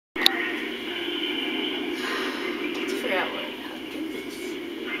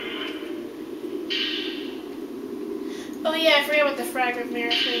yeah, I forgot about the fragment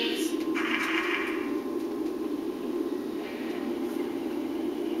mirror things.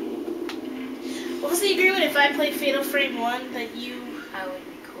 What was the agreement if I played Fatal Frame 1 that you... I would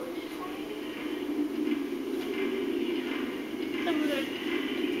record it for you. I'm gonna...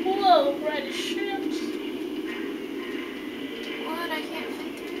 Whoa, ride a ship. What? I can't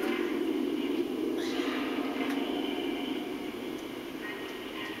fit through.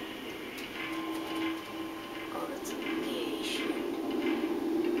 Oh, that's a gay shit.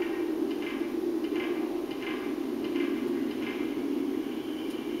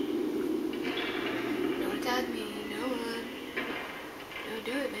 Don't attack me, no one. Don't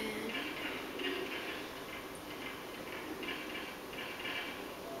do it, man.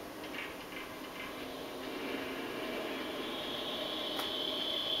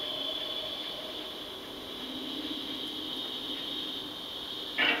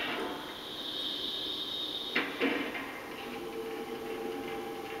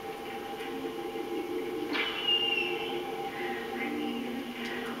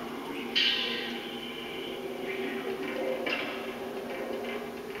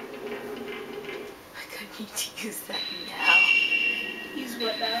 I need to use that now. Use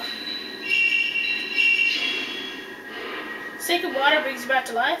what now? Sacred water brings you back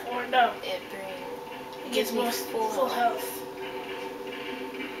to life, or no? It Gives me more full health.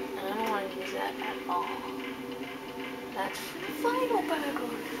 And I don't want to use that at all. That's for the final battle,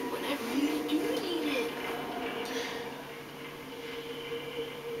 when I really do need it.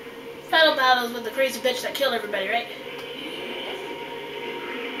 Final battle is with the crazy bitch that killed everybody, right?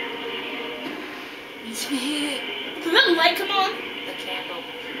 Needs to be hit. Did that light come on? The candle.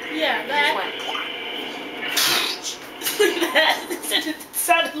 Yeah, that. Look at that. It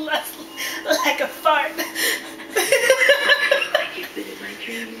sounded less like a fart. You've been in my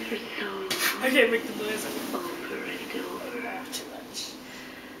dreams for so long. I can't make the noise. Over and over. Too much.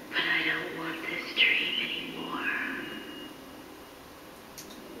 But I don't want this dream anymore.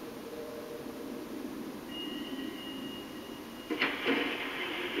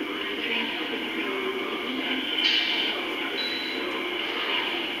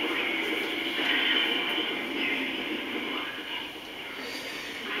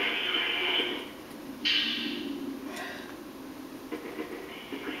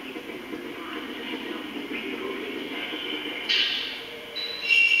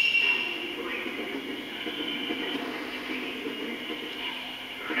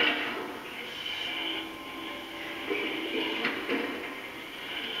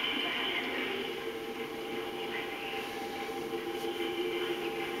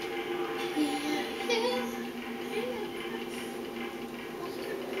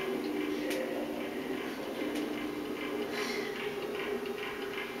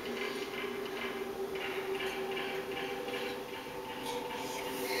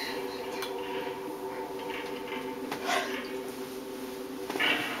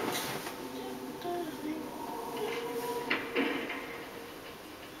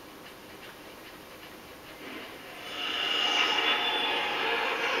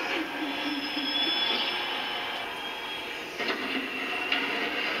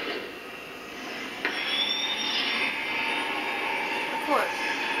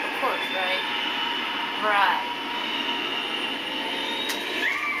 Right.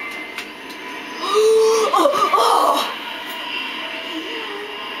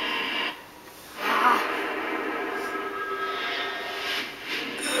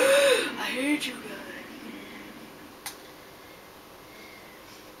 I hate you guys.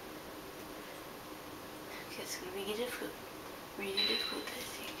 Okay, it's gonna be difficult. Really difficult, I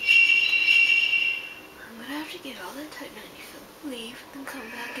think. I'm gonna have to get all that Type 90 film, leave, then come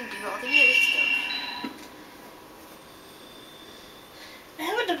back and do all the other stuff. I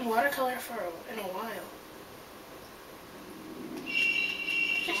haven't done watercolor in a while.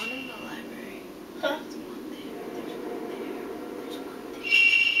 There's one in the library. Huh? There's one there. There's one there. There's one there.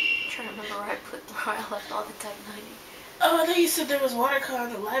 I'm trying to remember where I left all the Type 90. Oh, I thought you said there was watercolor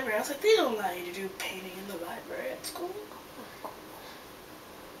in the library. I was like, they don't allow you to do painting in the library at school.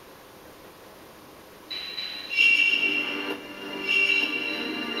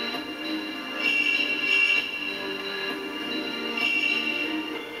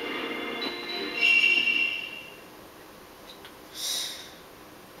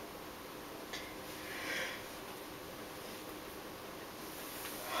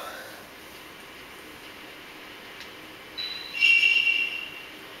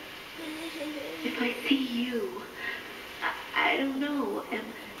 If I see you, I don't know.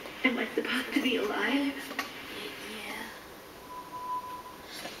 Am I supposed to be alive?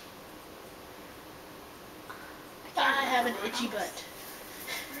 I haven't itchy butt.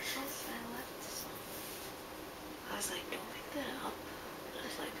 Where else I left this on? I was like, don't pick that up. I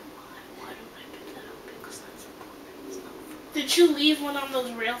was like, why don't I pick that up? Because that's important. It's not fun. Did you leave one on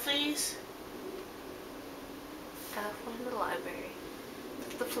those rail thingies? I have one in the library.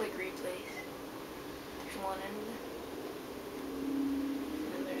 That's the flickery place. There's one in the...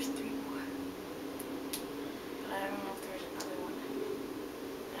 And then there's 3 more. But I don't know if there's another one.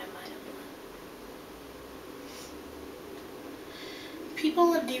 I might have done. People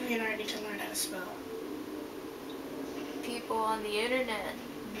on DeviantArt need to learn how to spell. People on the internet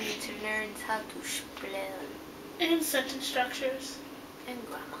need to learn how to spell. And sentence structures. And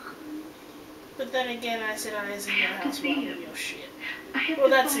grammar. But then again, I said I was in your house while see your him. shit. I have Well,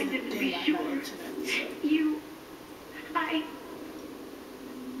 to that's a find him to thing be on sure. my internet, so. I...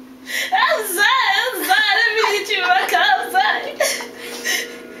 I'm sorry to meet you. I'm sorry.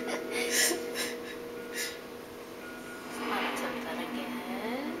 I'll attempt that again.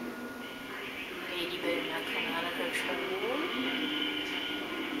 Lady better not come out of her trouble.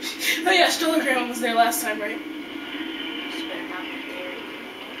 Oh yeah, Stolegram was there last time, right? She better not be there again.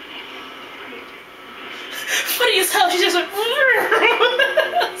 Funny as hell, she just went.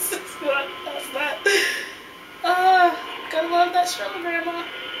 That's that. Gotta love that Stolegram, grandma.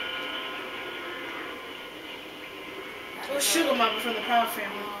 Or Sugar Mama from the Proud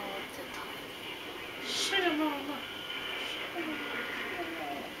Family. Sugar Mama.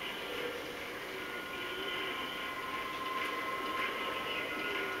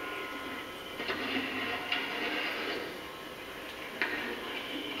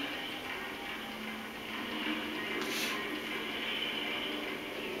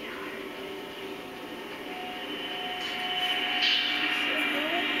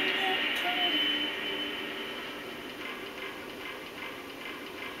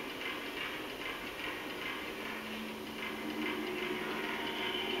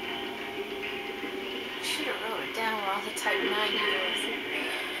 Should have wrote it down where all the type 90 was.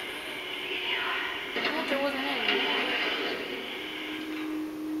 I thought there wasn't any more.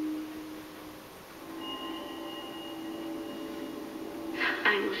 I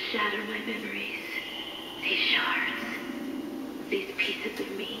will shatter my memories. These shards. These pieces of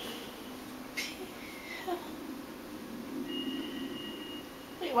me.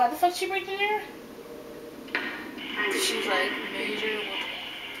 Wait, why the fuck she breaking here? I will She's shatter like, my major. memories.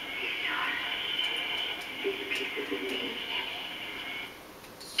 These shards. These pieces of me.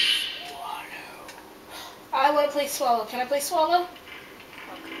 I want to play Swallow. Can I play Swallow?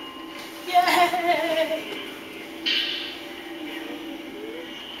 Okay. Yay!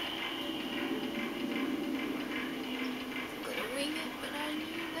 Gonna wing it, but I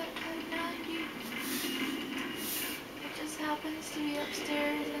need that type 90. It just happens to be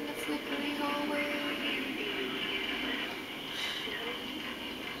upstairs in the flickery hallway.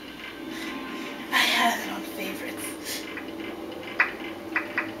 I have it on favorites.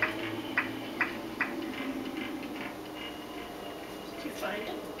 Did you find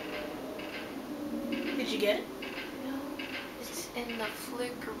it? Did you get it? No, it's in the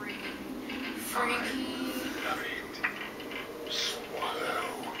flickering, freaky. Swallow.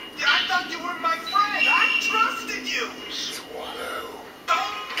 Yeah, I thought you were my friend. I trusted you. Swallow.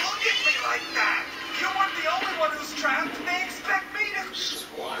 Don't look at me like that. You weren't the only one who's trapped. They expect me to.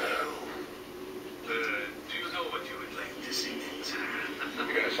 Swallow. Do you know what you would like to see?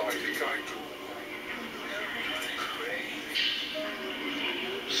 Yes, I think I do.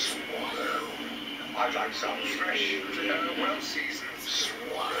 Swallow. I'd like some fresh, well seasoned